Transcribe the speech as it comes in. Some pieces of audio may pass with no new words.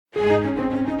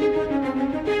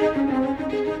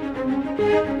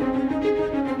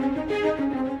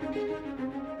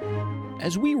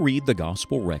As we read the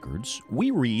gospel records,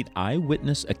 we read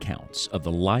eyewitness accounts of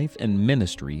the life and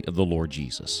ministry of the Lord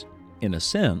Jesus. In a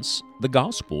sense, the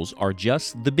Gospels are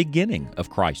just the beginning of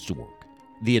Christ's work.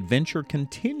 The adventure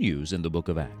continues in the book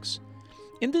of Acts.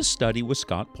 In this study with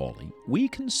Scott Pauley, we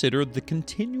consider the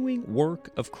continuing work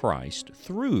of Christ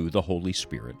through the Holy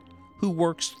Spirit, who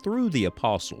works through the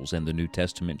apostles and the New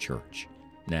Testament church.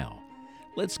 Now,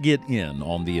 let's get in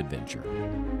on the adventure.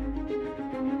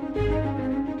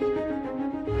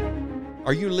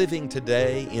 Are you living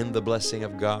today in the blessing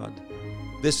of God?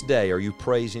 This day, are you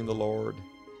praising the Lord?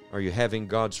 Are you having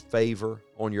God's favor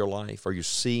on your life? Are you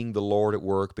seeing the Lord at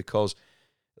work? Because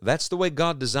that's the way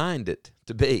God designed it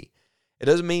to be. It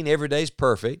doesn't mean every day is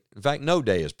perfect. In fact, no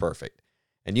day is perfect.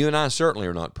 And you and I certainly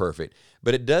are not perfect.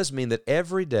 But it does mean that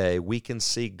every day we can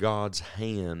see God's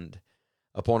hand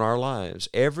upon our lives.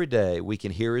 Every day we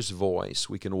can hear His voice.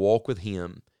 We can walk with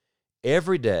Him.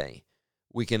 Every day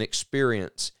we can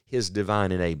experience His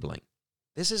divine enabling.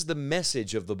 This is the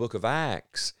message of the book of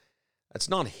Acts. It's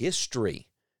not history.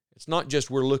 It's not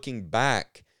just we're looking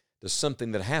back to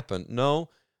something that happened.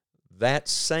 No, that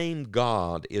same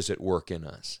God is at work in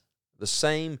us. The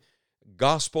same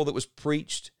gospel that was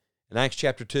preached in Acts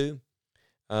chapter 2,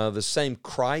 the same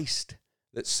Christ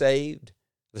that saved,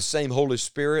 the same Holy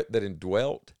Spirit that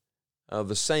indwelt,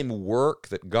 the same work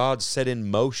that God set in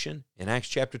motion in Acts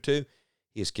chapter 2,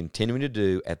 He is continuing to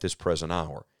do at this present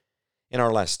hour. In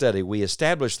our last study, we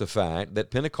established the fact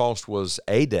that Pentecost was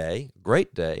a day,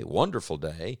 great day, wonderful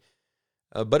day,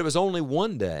 but it was only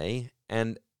one day,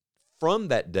 and from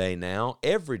that day now,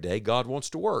 every day God wants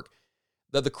to work.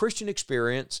 That the Christian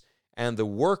experience and the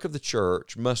work of the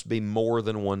church must be more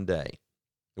than one day.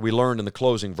 We learned in the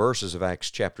closing verses of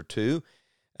Acts chapter 2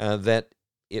 that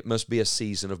it must be a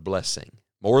season of blessing.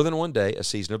 More than one day, a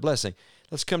season of blessing.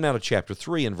 Let's come now to chapter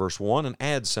 3 and verse 1 and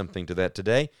add something to that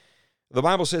today. The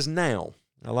Bible says now.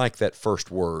 I like that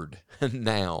first word,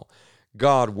 now.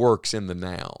 God works in the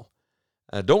now.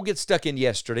 Don't get stuck in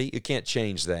yesterday. You can't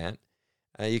change that.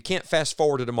 You can't fast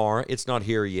forward to tomorrow. It's not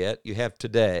here yet. You have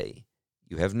today.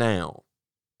 You have now.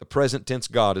 The present tense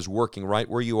God is working right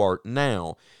where you are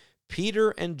now.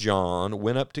 Peter and John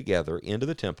went up together into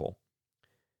the temple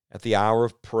at the hour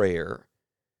of prayer,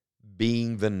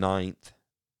 being the 9th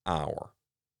hour.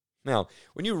 Now,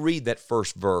 when you read that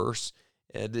first verse,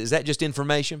 is that just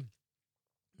information?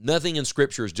 Nothing in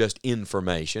Scripture is just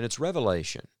information. It's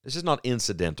revelation. This is not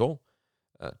incidental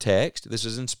text. This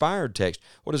is inspired text.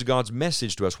 What is God's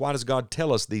message to us? Why does God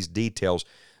tell us these details?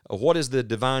 What is the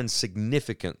divine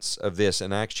significance of this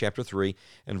in Acts chapter 3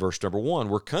 and verse number 1?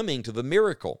 We're coming to the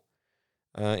miracle.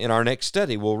 In our next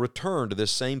study, we'll return to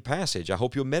this same passage. I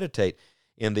hope you'll meditate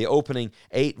in the opening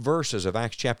 8 verses of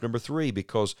Acts chapter number 3,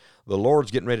 because the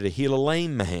Lord's getting ready to heal a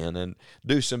lame man and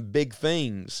do some big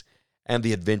things, and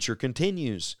the adventure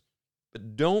continues.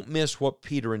 But don't miss what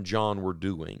Peter and John were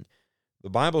doing. The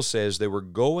Bible says they were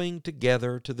going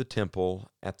together to the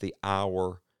temple at the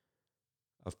hour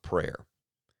of prayer.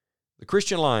 The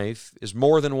Christian life is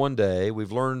more than one day.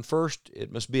 We've learned first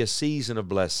it must be a season of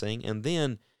blessing, and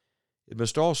then it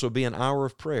must also be an hour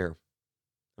of prayer.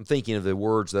 I'm thinking of the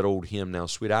words of that old hymn now,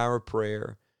 sweet hour of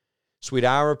prayer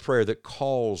that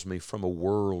calls me from a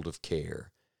world of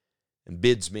care and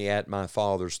bids me at my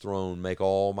Father's throne make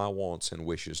all my wants and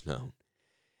wishes known.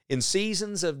 In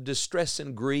seasons of distress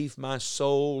and grief, my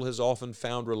soul has often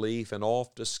found relief and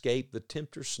oft escaped the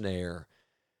tempter's snare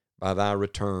by thy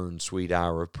return, sweet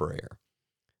hour of prayer.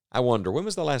 I wonder, when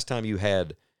was the last time you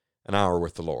had an hour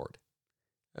with the Lord?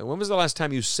 When was the last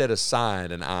time you set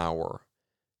aside an hour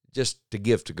just to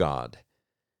give to God?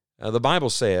 The Bible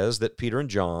says that Peter and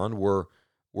John were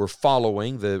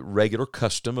following the regular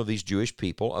custom of these Jewish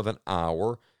people of an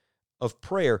hour of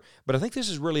prayer. But I think this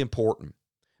is really important,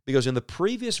 because in the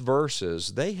previous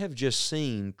verses, they have just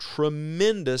seen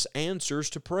tremendous answers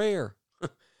to prayer.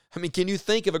 I mean, can you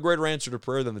think of a greater answer to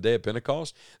prayer than the day of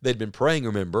Pentecost? They'd been praying,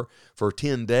 remember, for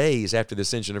 10 days after the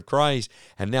ascension of Christ,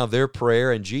 and now their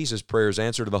prayer and Jesus' prayer's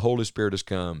answer to the Holy Spirit has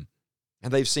come.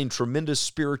 And they've seen tremendous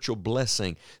spiritual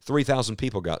blessing. 3,000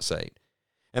 people got saved.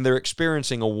 And they're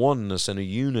experiencing a oneness and a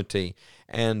unity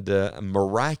and a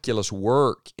miraculous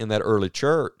work in that early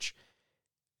church.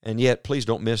 And yet, please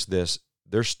don't miss this,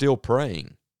 they're still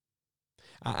praying.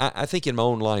 I think in my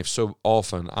own life so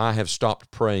often I have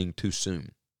stopped praying too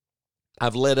soon.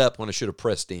 I've let up when I should have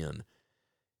pressed in.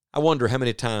 I wonder how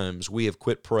many times we have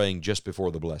quit praying just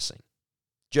before the blessing,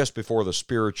 just before the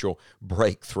spiritual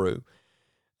breakthrough.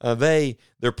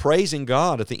 They're praising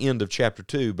God at the end of chapter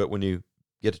 2, but when you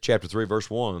get to chapter 3, verse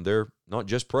 1, they're not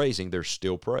just praising, they're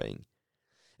still praying.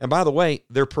 And by the way,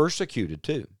 they're persecuted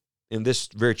too. in this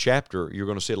very chapter, you're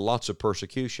going to see lots of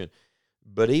persecution.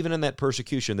 But even in that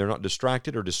persecution, they're not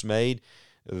distracted or dismayed.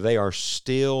 They are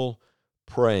still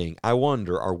praying. I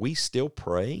wonder, are we still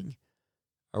praying?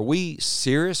 Are we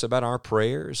serious about our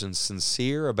prayers and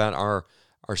sincere about our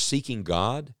seeking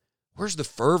God? Where's the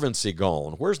fervency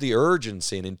gone? Where's the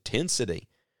urgency and intensity?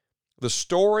 The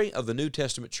story of the New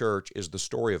Testament church is the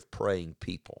story of praying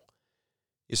people.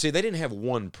 You see, they didn't have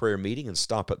one prayer meeting and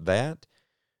stop at that.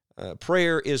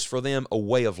 Prayer is for them a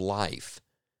way of life.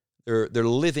 They're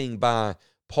living by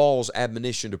Paul's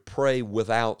admonition to pray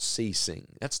without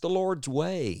ceasing. That's the Lord's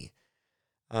way.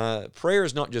 Prayer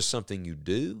is not just something you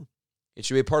do. It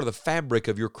should be a part of the fabric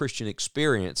of your Christian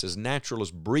experience, as natural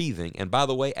as breathing, and by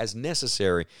the way, as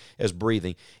necessary as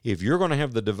breathing. If you're going to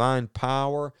have the divine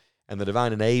power and the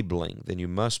divine enabling, then you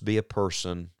must be a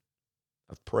person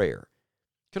of prayer.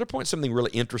 Can I point something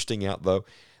really interesting out, though?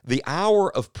 The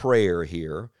hour of prayer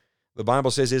here, the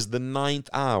Bible says, is the 9th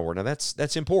hour. Now,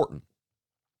 that's important,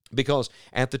 because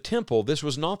at the temple, this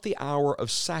was not the hour of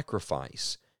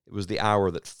sacrifice. It was the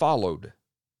hour that followed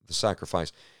the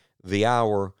sacrifice, the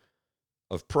hour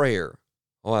of prayer.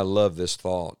 Oh, I love this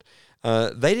thought.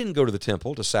 They didn't go to the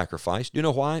temple to sacrifice. Do you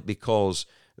know why? Because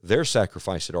their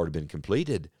sacrifice had already been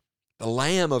completed. The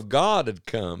Lamb of God had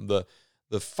come.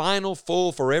 The final,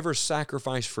 full, forever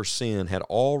sacrifice for sin had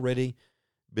already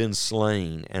been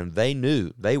slain, and they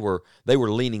knew they were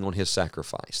leaning on His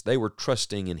sacrifice. They were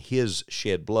trusting in His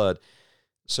shed blood.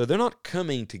 So they're not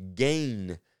coming to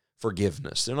gain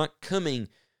forgiveness. They're not coming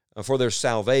for their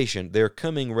salvation. They're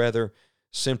coming rather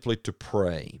simply to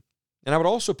pray. And I would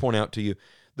also point out to you,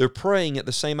 they're praying at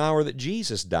the same hour that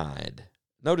Jesus died.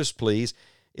 Notice, please,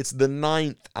 it's the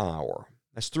 9th hour.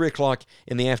 That's 3 o'clock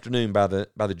in the afternoon by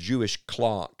the Jewish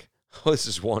clock. Oh, this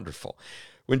is wonderful.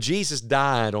 When Jesus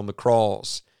died on the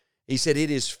cross, He said, "It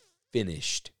is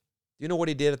finished." Do you know what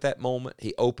He did at that moment?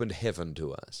 He opened heaven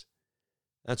to us.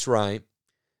 That's right.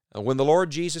 When the Lord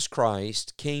Jesus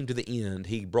Christ came to the end,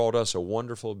 He brought us a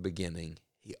wonderful beginning.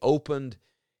 He opened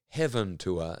heaven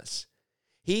to us.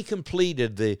 He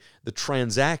completed the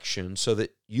transaction so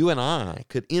that you and I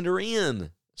could enter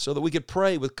in, so that we could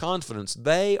pray with confidence.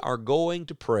 They are going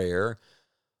to prayer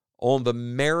on the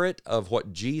merit of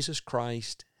what Jesus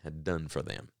Christ had done for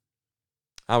them.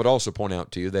 I would also point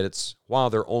out to you that it's while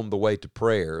they're on the way to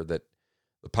prayer that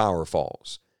the power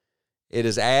falls. It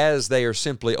is as they are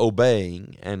simply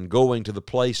obeying and going to the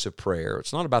place of prayer.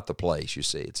 It's not about the place, you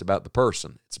see. It's about the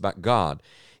person. It's about God.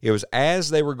 It was as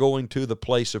they were going to the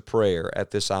place of prayer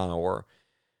at this hour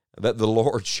that the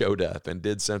Lord showed up and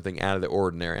did something out of the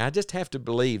ordinary. I just have to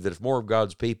believe that if more of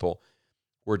God's people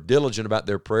were diligent about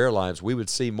their prayer lives, we would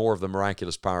see more of the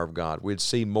miraculous power of God. We'd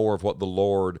see more of what the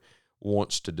Lord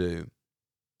wants to do.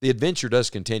 The adventure does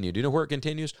continue. Do you know where it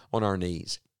continues? On our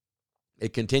knees.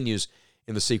 It continues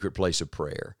in the secret place of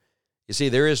prayer. You see,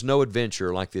 there is no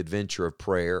adventure like the adventure of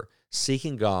prayer,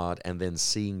 seeking God and then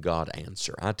seeing God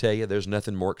answer. I tell you, there's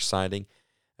nothing more exciting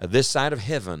this side of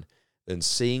heaven than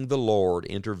seeing the Lord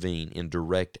intervene in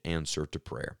direct answer to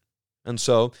prayer. And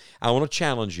so, I want to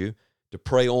challenge you to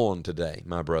pray on today,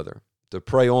 my brother, to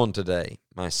pray on today,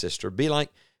 my sister. Be like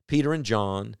Peter and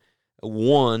John,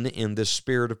 one in this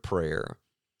spirit of prayer.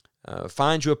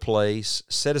 Find you a place,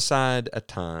 set aside a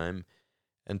time,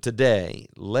 and today,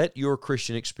 let your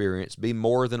Christian experience be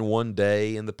more than one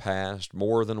day in the past,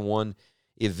 more than one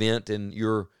event in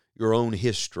your own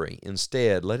history.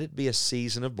 Instead, let it be a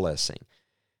season of blessing.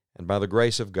 And by the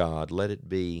grace of God, let it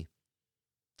be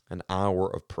an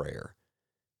hour of prayer.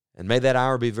 And may that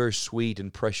hour be very sweet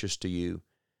and precious to you.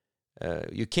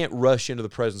 You can't rush into the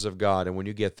presence of God, and when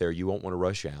you get there, you won't want to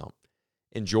rush out.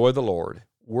 Enjoy the Lord,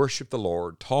 worship the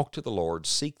Lord, talk to the Lord,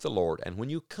 seek the Lord, and when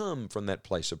you come from that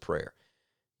place of prayer,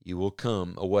 you will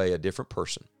come away a different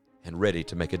person and ready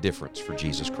to make a difference for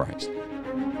Jesus Christ.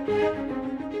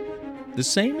 The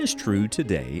same is true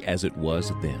today as it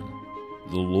was then.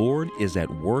 The Lord is at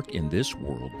work in this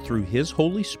world through His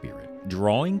Holy Spirit,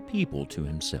 drawing people to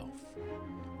Himself.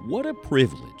 What a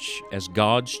privilege as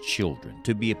God's children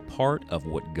to be a part of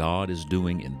what God is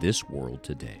doing in this world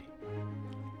today.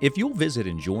 If you'll visit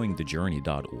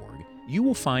enjoyingthejourney.org, you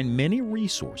will find many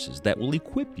resources that will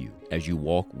equip you as you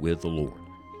walk with the Lord.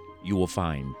 You will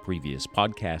find previous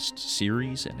podcast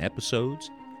series and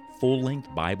episodes, full-length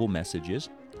Bible messages,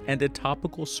 and a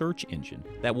topical search engine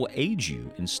that will aid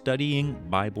you in studying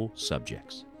Bible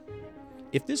subjects.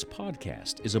 If this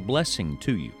podcast is a blessing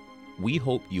to you, we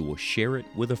hope you will share it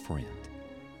with a friend.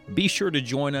 Be sure to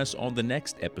join us on the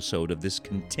next episode of this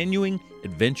continuing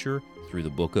adventure through the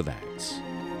book of Acts.